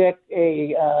Vic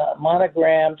a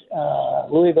monogrammed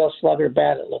Louisville Slugger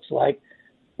bat, it looks like.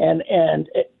 And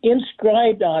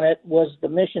inscribed on it was the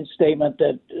mission statement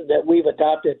that we've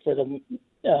adopted for the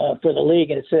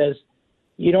league, and it says,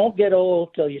 "You don't get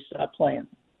old till you stop playing."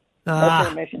 That's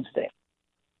our mission statement.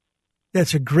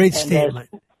 That's a great statement.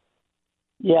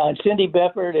 And Cindy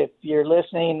Beffert, if you're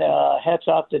listening, hats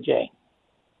off to Jay.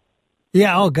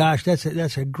 Yeah. Oh gosh,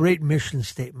 that's a great mission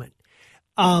statement.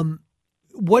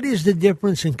 What is the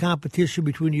difference in competition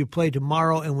between you play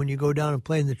tomorrow and when you go down and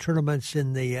play in the tournaments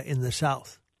in the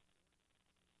South?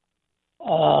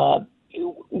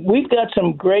 We've got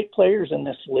some great players in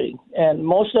this league, and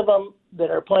most of them that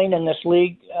are playing in this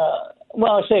league,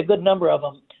 I say a good number of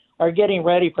them, are getting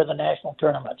ready for the national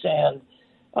tournaments. And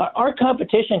our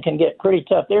competition can get pretty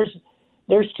tough. There's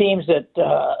teams that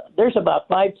there's about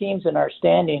 5 teams in our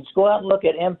standings. Go out and look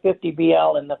at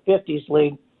M50BL in the 50s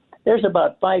league. There's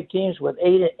about 5 teams with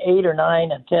 8 or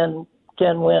 9 and 10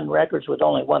 win records with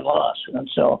only 1 loss. And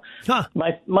so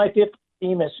my 50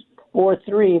 team is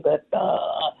 4-3, but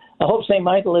I hope St.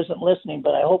 Michael isn't listening,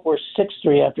 but I hope we're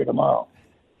 6-3 after tomorrow.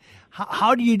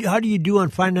 How do you do on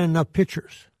finding enough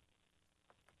pitchers?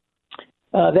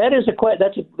 That's a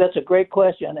great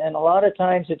question, and a lot of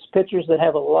times it's pitchers that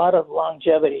have a lot of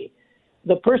longevity.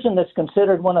 The person that's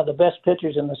considered one of the best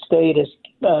pitchers in the state is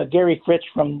Gary Fritsch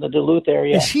from the Duluth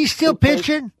area. Is he still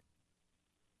pitching?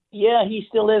 Yeah, he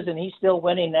still is, and he's still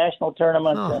winning national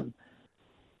tournaments.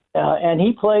 And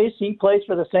he plays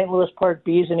for the St. Louis Park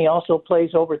Bees, and he also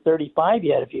plays over 35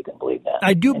 yet, if you can believe that.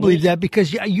 I do believe that,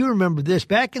 because you remember this.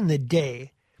 Back in the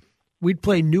day, we'd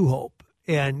play New Hope.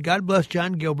 And God bless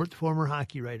John Gilbert, the former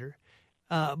hockey writer.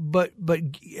 But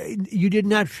you did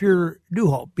not fear New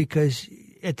Hope, because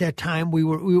at that time we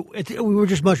were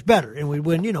just much better, and we'd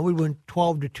win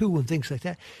 12-2 and things like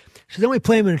that. So then we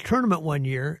play him in a tournament one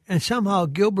year, and somehow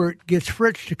Gilbert gets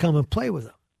Fritsch to come and play with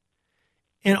him.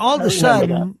 And all of a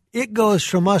sudden, it goes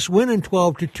from us winning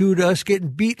 12-2 to us getting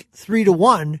beat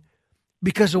 3-1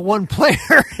 because of one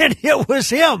player, and it was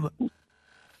him.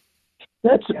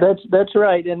 That's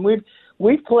right, and we've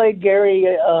played Gary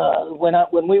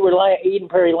when we were Eden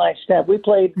Prairie Lions staff. We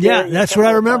played. Yeah, Gary that's what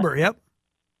I remember. Yep.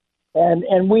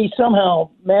 And we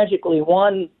somehow magically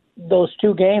won those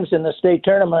 2 games in the state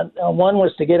tournament. One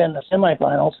was to get in the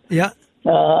semifinals. Yeah.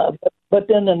 But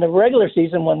then in the regular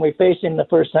season, when we faced him the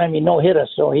first time, he no-hit us,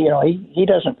 so he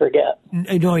doesn't forget.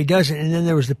 No, he doesn't. And then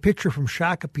there was the pitcher from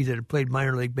Shakopee that had played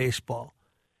minor league baseball.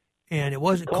 And it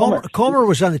wasn't Comer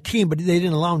was on the team, but they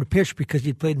didn't allow him to pitch because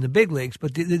he'd played in the big leagues.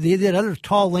 But they had other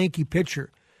tall, lanky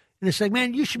pitcher, and it's like,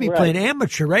 man, you should be playing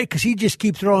amateur, right? Because he just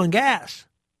keeps throwing gas.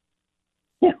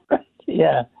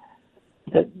 Yeah,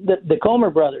 the Comer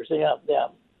brothers. Yeah.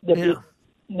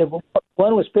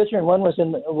 One was pitcher and one was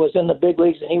in the big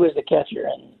leagues, and he was the catcher.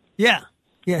 And yeah.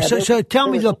 So tell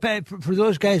me, for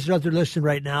those guys that are out there listening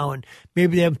right now, and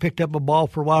maybe they haven't picked up a ball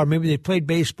for a while, or maybe they played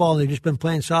baseball and they've just been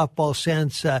playing softball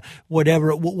since,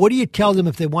 whatever. What do you tell them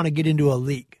if they want to get into a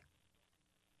league?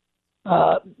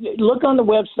 Look on the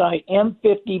website,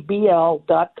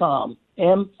 m50bl.com,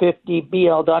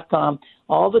 m50bl.com.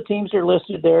 All the teams are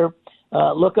listed there.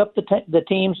 Look up the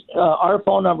teams. Our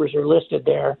phone numbers are listed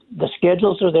there. The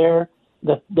schedules are there.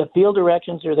 The field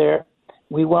directions are there.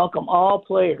 We welcome all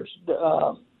players.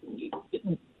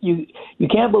 You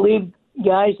can't believe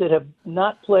guys that have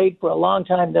not played for a long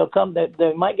time. They'll come.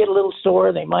 They might get a little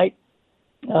sore. They might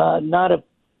not have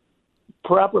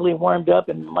properly warmed up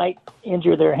and might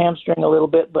injure their hamstring a little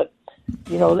bit. But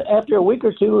after a week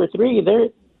or 2 or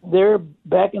 3, they're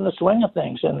back in the swing of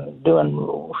things and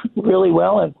doing really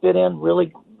well and fit in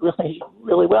really, really,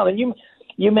 really well. And you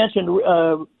mentioned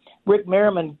Rick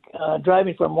Merriman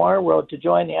driving from Warren Road to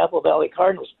join the Apple Valley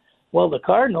Cardinals. Well, the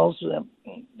Cardinals, I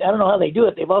don't know how they do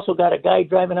it. They've also got a guy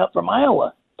driving up from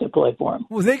Iowa to play for them.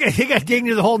 Well, they got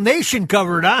the whole nation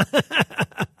covered, huh?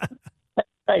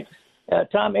 Right.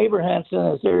 Tom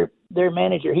Abrahamson is their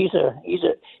manager. He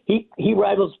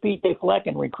rivals Pete Fleck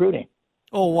in recruiting.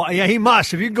 Oh, yeah, he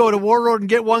must. If you can go to Warroad and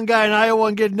get one guy in Iowa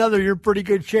and get another, you're in pretty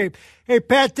good shape. Hey,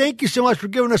 Pat, thank you so much for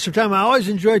giving us some time. I always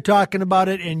enjoy talking about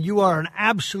it, and you are an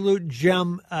absolute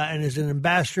gem and as an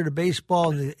ambassador to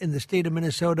baseball in the state of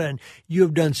Minnesota, and you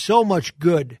have done so much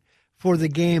good for the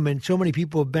game, and so many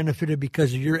people have benefited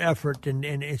because of your effort, and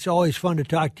it's always fun to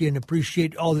talk to you and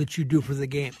appreciate all that you do for the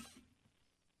game.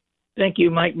 Thank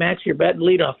you, Mike Max. You're batting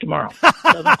leadoff tomorrow.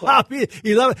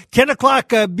 10 o'clock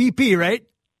BP, right?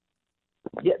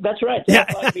 Yeah, that's right. Yeah.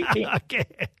 Okay.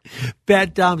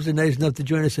 Pat Thompson, nice enough to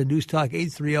join us on News Talk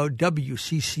 830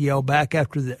 WCCO. Back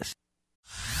after this.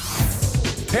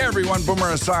 Hey everyone, Boomer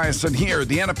Esiason here.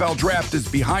 The NFL Draft is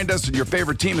behind us and your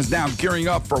favorite team is now gearing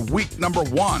up for week number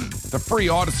 1. The free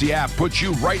Odyssey app puts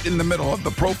you right in the middle of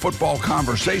the pro football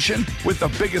conversation with the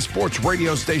biggest sports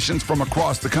radio stations from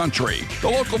across the country. The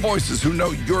local voices who know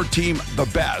your team the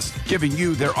best, giving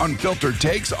you their unfiltered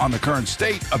takes on the current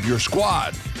state of your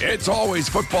squad. It's always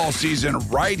football season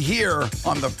right here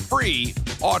on the free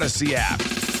Odyssey app.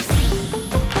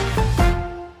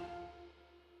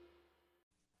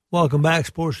 Welcome back,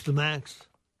 Sports to the Max.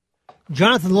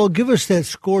 Jonathan Lowe, give us that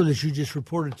score that you just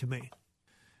reported to me.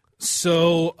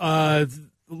 So a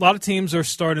lot of teams are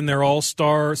starting their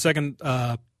All-Star second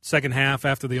half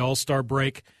after the All-Star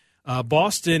break.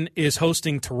 Boston is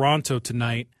hosting Toronto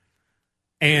tonight,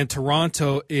 and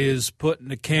Toronto is putting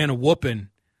a can of whooping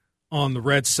on the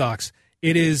Red Sox.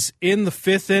 It is in the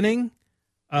 5th inning.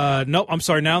 Now in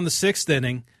the 6th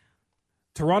inning.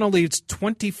 Toronto leads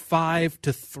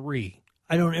 25-3.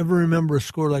 I don't ever remember a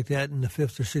score like that in the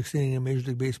 5th or 6th inning of a Major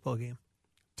League Baseball game.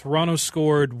 Toronto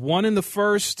scored 1 in the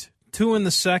 1st, 2 in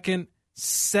the 2nd,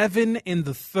 7 in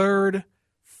the 3rd,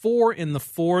 4 in the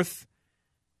 4th,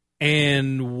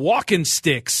 and walking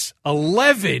sticks,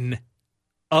 11 in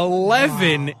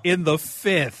the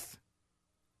 5th.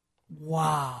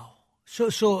 Wow.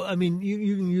 So I mean,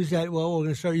 you can use that. Well, we're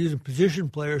going to start using position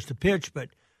players to pitch, but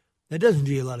that doesn't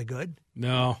do you a lot of good.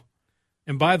 No.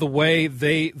 And by the way,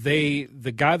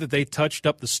 the guy that they touched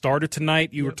up the starter tonight,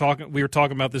 we were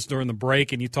talking about this during the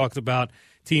break, and you talked about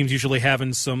teams usually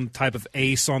having some type of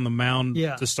ace on the mound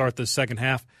to start the second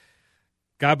half.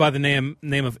 Guy by the name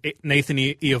of Nathan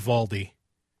Eovaldi.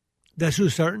 That's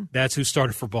who's starting? That's who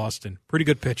started for Boston. Pretty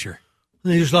good pitcher.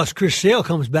 And they just lost. Chris Sale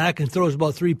comes back and throws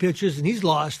about 3 pitches, and he's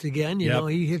lost again. You know,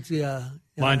 he hits the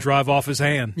line drive off his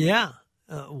hand. Yeah.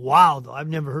 Wow, though. I've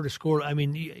never heard a score. I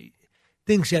mean,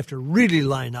 things have to really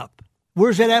line up.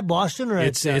 Where's that at, Boston? Or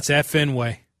it's at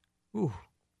Fenway. Ooh,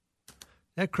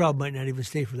 that crowd might not even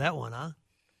stay for that one, huh?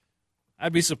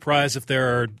 I'd be surprised if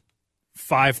there are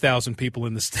 5,000 people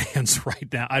in the stands right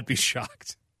now. I'd be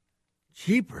shocked.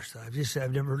 Jeepers!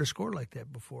 I've never heard a score like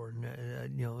that before.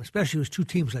 And, especially with 2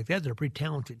 teams like that, they're pretty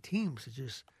talented teams.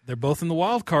 They're both in the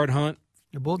wild card hunt.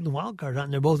 They're both in the wild card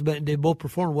hunt. And they both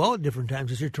performed well at different times.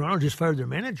 This year, Toronto just fired their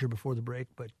manager before the break,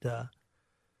 but.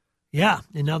 Yeah,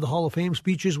 and now the Hall of Fame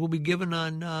speeches will be given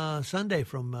on Sunday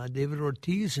from David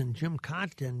Ortiz and Jim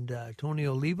Cott and Tony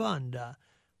Oliva, and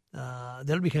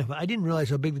that'll be kind of fun. I didn't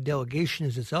realize how big the delegation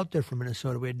is that's out there from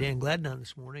Minnesota. We had Dan Gladden on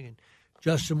this morning, and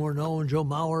Justin Morneau and Joe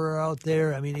Mauer are out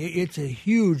there. I mean, it's a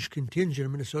huge contingent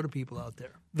of Minnesota people out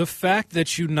there. The fact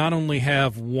that you not only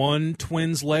have one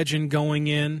Twins legend going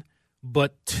in,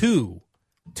 but two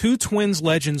Twins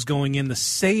legends going in the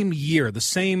same year, the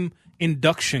same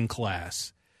induction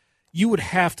class, you would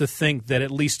have to think that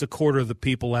at least a quarter of the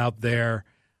people out there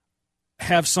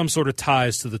have some sort of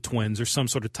ties to the Twins or some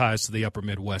sort of ties to the upper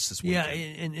Midwest this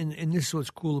weekend. Yeah, and this is what's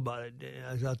cool about it.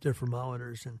 I was out there for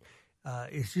Molitor's, and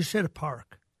it's just at a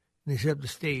park. And they set up the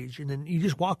stage, and then you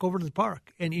just walk over to the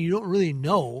park, and you don't really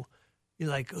know,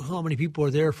 how many people are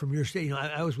there from your state.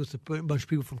 I was with a bunch of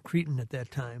people from Cretin at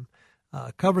that time.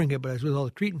 Covering it, but I was with all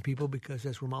the Cretin people because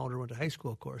that's where Molitor went to high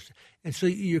school, of course. And so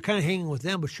you're kind of hanging with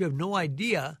them, but you have no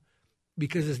idea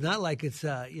because it's not like it's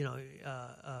a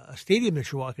stadium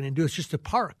that you're walking into. It's just a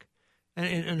park.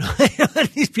 And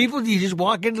these people, you just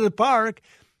walk into the park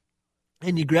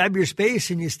and you grab your space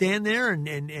and you stand there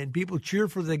and people cheer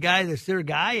for the guy that's their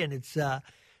guy. And it's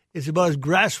about as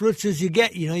grassroots as you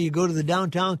get. You go to the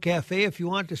downtown cafe if you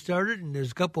want to start it, and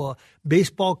there's a couple of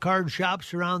baseball card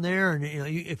shops around there. And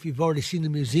if you've already seen the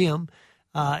museum,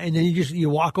 and then you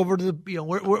walk over to the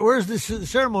where's this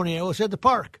ceremony? Well, it's at the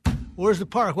park. Where's the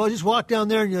park? Well, just walk down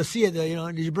there and you'll see it.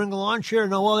 Did you bring a lawn chair?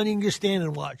 No. Well, then you can just stand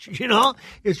and watch.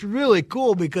 It's really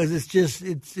cool because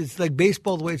it's like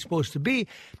baseball the way it's supposed to be.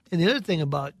 And the other thing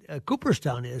about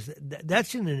Cooperstown is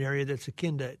that's in an area that's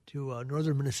akin to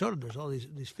northern Minnesota. There's all these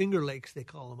Finger Lakes, they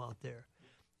call them out there.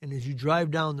 And as you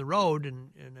drive down the road, and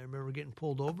I remember getting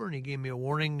pulled over, and he gave me a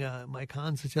warning. Mike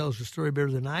Hans tells the story better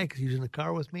than I because he was in the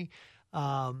car with me.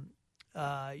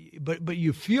 but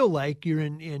you feel like you're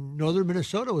in northern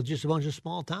Minnesota with just a bunch of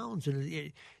small towns,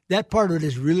 and that part of it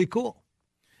is really cool.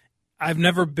 I've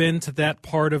never been to that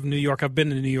part of New York. I've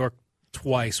been to New York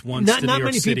twice. Once to New York City. Not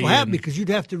many people have, because you'd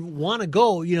have to want to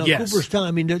go. Yes. Cooperstown.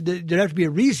 I mean, there'd have to be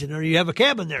a reason, or you have a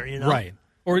cabin there. Right.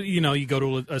 Or you go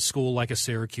to a school like a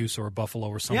Syracuse or a Buffalo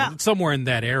or somewhere in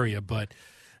that area. But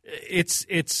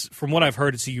it's from what I've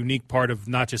heard, it's a unique part of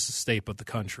not just the state but the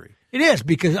country. It is,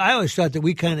 because I always thought that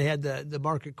we kind of had the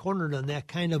market cornered on that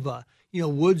kind of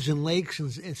woods and lakes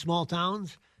and small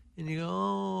towns. And you go,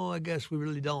 oh, I guess we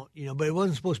really don't, But it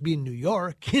wasn't supposed to be in New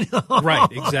York, Right,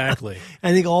 exactly.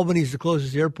 I think Albany's the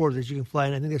closest airport that you can fly,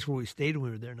 and I think that's where we stayed when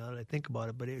we were there, now that I think about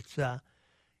it. But it's,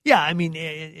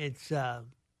 it's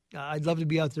I'd love to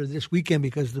be out there this weekend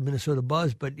because of the Minnesota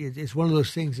buzz, but it's one of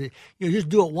those things that, just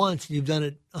do it once and you've done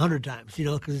it 100 times,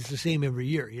 because it's the same every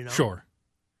year, Sure.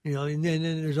 And then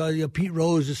there's all Pete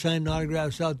Rose is signing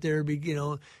autographs out there.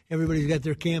 Everybody's got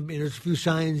their camp. There's a few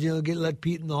signs. Let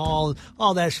Pete in the hall, and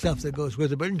all that stuff that goes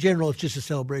with it. But in general, it's just a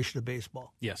celebration of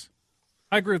baseball. Yes,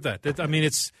 I agree with that. I mean,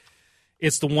 it's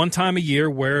the one time a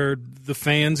year where the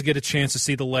fans get a chance to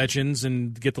see the legends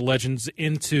and get the legends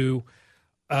into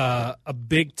a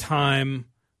big time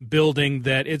building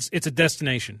that it's a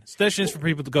destination. It's a destination for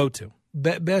people to go to.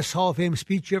 Best Hall of Fame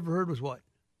speech you ever heard was what?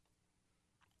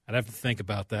 I'd have to think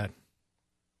about that.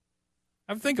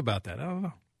 I don't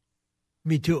know.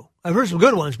 Me too. I've heard some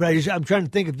good ones, but I'm trying to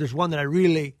think if there's one that I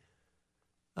really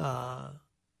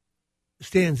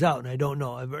stands out, and I don't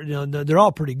know. They're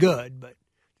all pretty good, but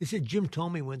they said Jim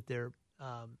Thome went there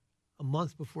a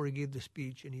month before he gave the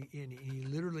speech, and he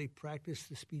literally practiced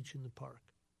the speech in the park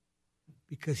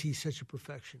because he's such a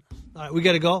perfectionist. All right, we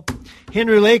got to go.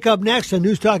 Henry Lake up next on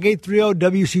News Talk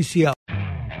 830 WCCO.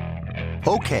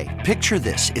 Okay, picture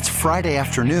this. It's Friday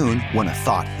afternoon when a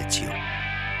thought hits you.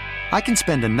 I can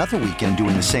spend another weekend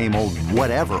doing the same old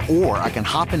whatever, or I can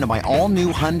hop into my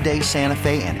all-new Hyundai Santa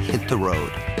Fe and hit the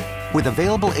road. With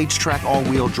available H-Track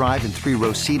all-wheel drive and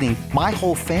 3-row seating, my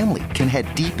whole family can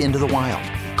head deep into the wild.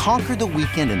 Conquer the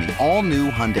weekend in the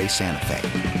all-new Hyundai Santa Fe.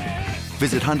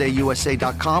 Visit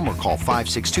HyundaiUSA.com or call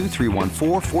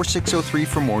 562-314-4603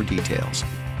 for more details.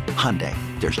 Hyundai,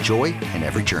 there's joy in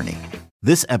every journey.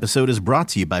 This episode is brought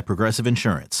to you by Progressive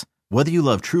Insurance. Whether you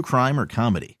love true crime or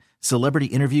comedy, celebrity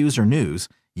interviews or news,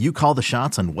 you call the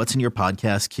shots on what's in your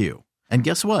podcast queue. And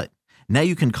guess what? Now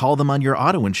you can call them on your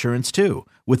auto insurance too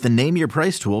with the Name Your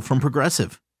Price tool from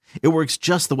Progressive. It works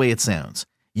just the way it sounds.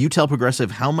 You tell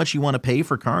Progressive how much you want to pay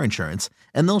for car insurance,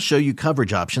 and they'll show you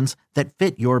coverage options that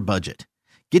fit your budget.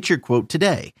 Get your quote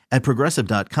today at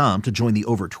Progressive.com to join the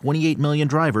over 28 million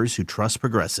drivers who trust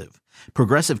Progressive.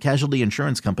 Progressive Casualty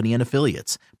Insurance Company and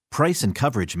Affiliates. Price and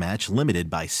coverage match limited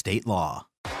by state law.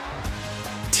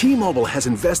 T-Mobile has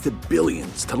invested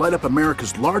billions to light up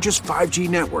America's largest 5G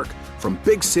network, from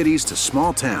big cities to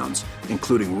small towns,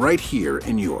 including right here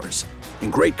in yours.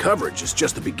 And great coverage is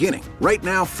just the beginning. Right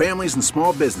now, families and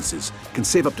small businesses can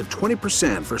save up to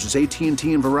 20% versus AT&T and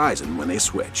Verizon when they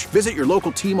switch. Visit your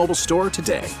local T-Mobile store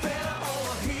today.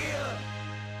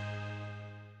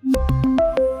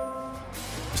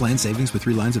 Plan savings with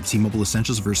 3 lines of T-Mobile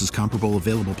Essentials versus comparable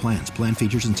available plans. Plan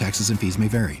features and taxes and fees may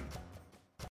vary.